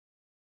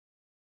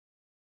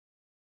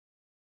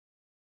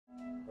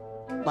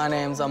My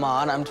name's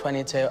Aman, I'm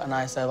 22, and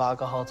I serve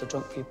alcohol to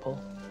drunk people.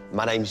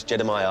 My name's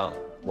Jedemiah.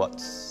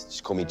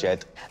 Just call me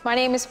Jed. My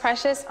name is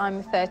Precious,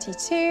 I'm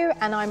 32,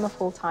 and I'm a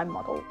full-time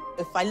model.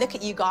 If I look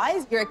at you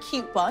guys, you're a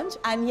cute bunch,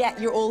 and yet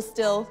you're all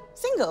still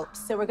single.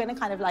 So we're going to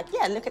kind of like,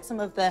 yeah, look at some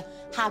of the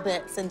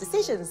habits and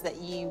decisions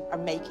that you are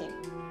making.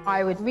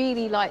 I would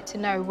really like to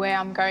know where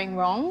I'm going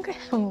wrong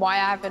and why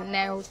I haven't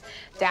nailed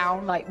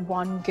down, like,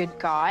 one good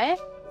guy.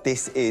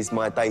 This is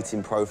my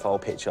dating profile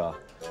picture.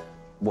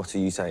 What are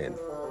you saying?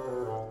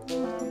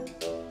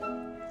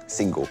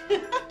 Single.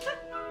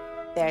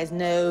 There is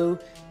no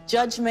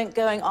judgment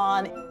going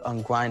on.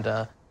 On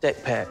Grindr,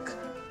 dick pic,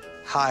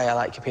 hi, I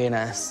like your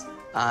penis,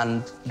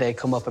 and they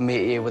come up and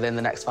meet you within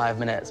the next 5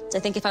 minutes. I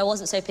think if I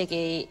wasn't so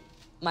picky,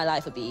 my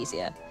life would be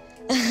easier.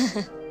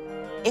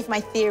 If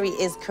my theory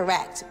is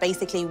correct,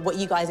 basically what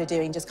you guys are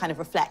doing just kind of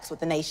reflects what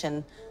the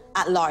nation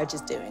at large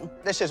is doing.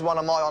 This is one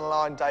of my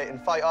online dating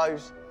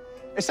photos.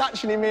 It's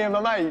actually me and my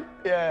mate,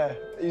 yeah.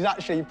 He's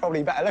actually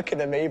probably better looking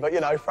than me, but,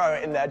 you know, throw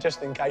it in there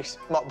just in case.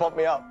 Might bump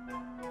me up.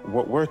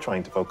 What we're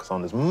trying to focus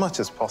on as much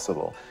as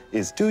possible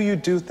is, do you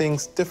do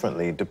things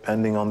differently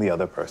depending on the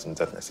other person's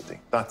ethnicity?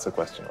 That's the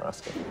question we're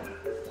asking.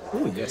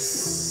 Oh,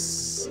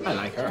 yes. I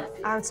like her.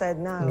 I would say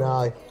no.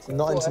 No,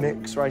 not into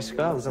mixed-race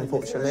girls,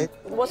 unfortunately.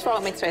 What's wrong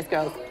with mixed-race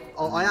girls?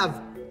 I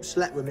have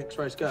slept with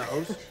mixed-race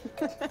girls,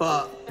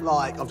 but,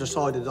 like, I've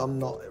decided I'm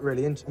not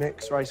really into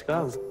mixed-race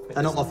girls.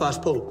 They're not my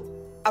first pull.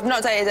 I've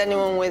not dated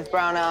anyone with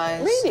brown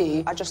eyes.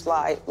 Really? I just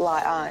like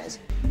light eyes.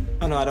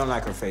 Oh, no, I don't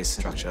like her face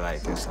structure.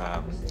 Like, it's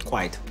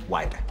quite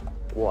wide.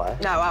 Why?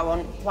 No, I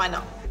won't. Why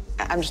not?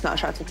 I'm just not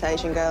attracted to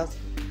Asian girls.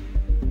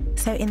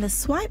 So in the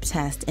swipe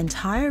test,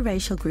 entire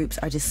racial groups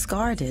are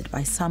discarded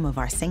by some of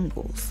our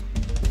singles.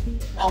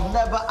 I've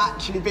never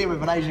actually been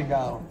with an Asian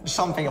girl.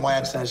 Something in my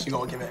head says you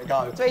got to give it a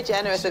go. It's very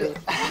generous of you.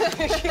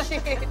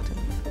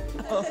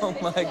 Oh,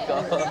 my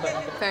God.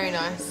 Very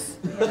nice.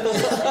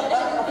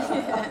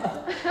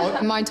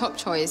 My top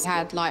choice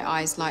had light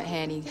eyes, light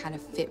hair, and he had a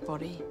fit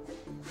body.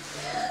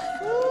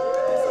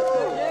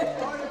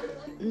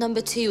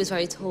 Number 2 was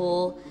very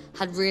tall,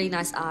 had really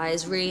nice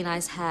eyes, really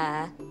nice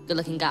hair,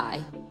 good-looking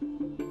guy.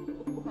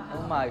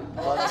 Oh, my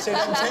God. See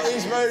them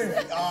titties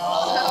move.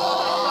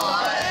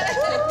 Oh.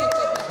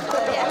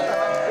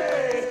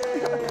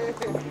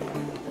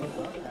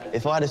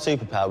 If I had a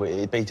superpower,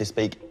 it'd be to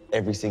speak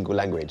every single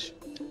language.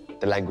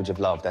 The language of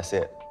love, that's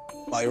it.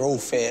 Well, you're all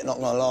fit, not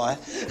gonna lie.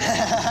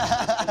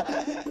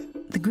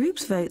 The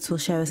group's votes will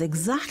show us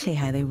exactly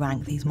how they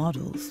rank these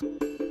models.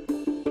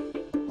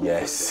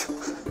 Yes.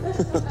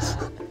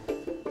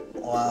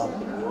 Wow.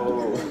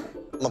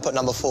 I'm gonna put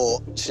number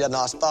 4. She had a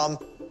nice bum.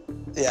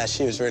 Yeah,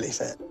 she was really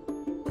fit.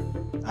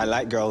 I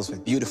like girls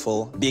with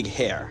beautiful, big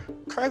hair.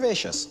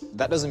 Curvaceous.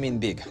 That doesn't mean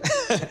big.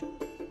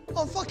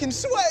 I'm fucking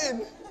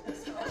sweating.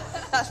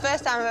 That's the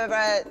first time I've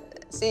ever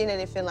seen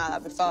anything like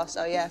that before,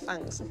 so yeah,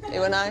 thanks. It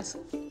was nice.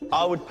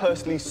 I would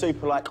personally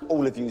super like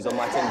all of yous on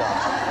my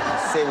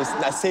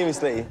Tinder.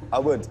 Seriously, I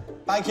would.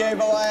 Thank you,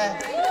 boy.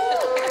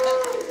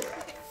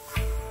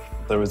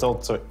 The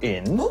results are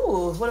in.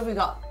 Ooh, what have we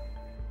got?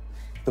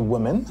 The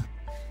women,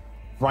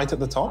 right at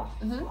the top,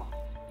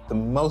 the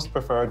most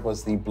preferred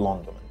was the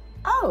blonde woman.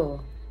 Oh.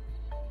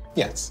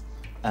 Yes.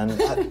 And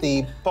at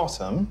the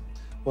bottom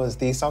was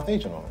the South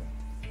Asian woman.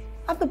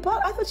 At the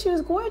bottom? I thought she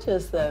was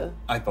gorgeous, though.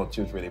 I thought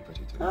she was really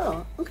pretty, too.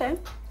 Oh, OK.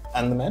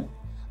 And the men?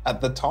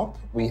 At the top,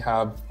 we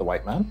have the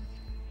white man.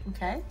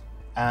 OK.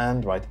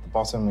 And right at the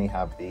bottom, we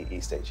have the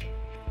East Asian.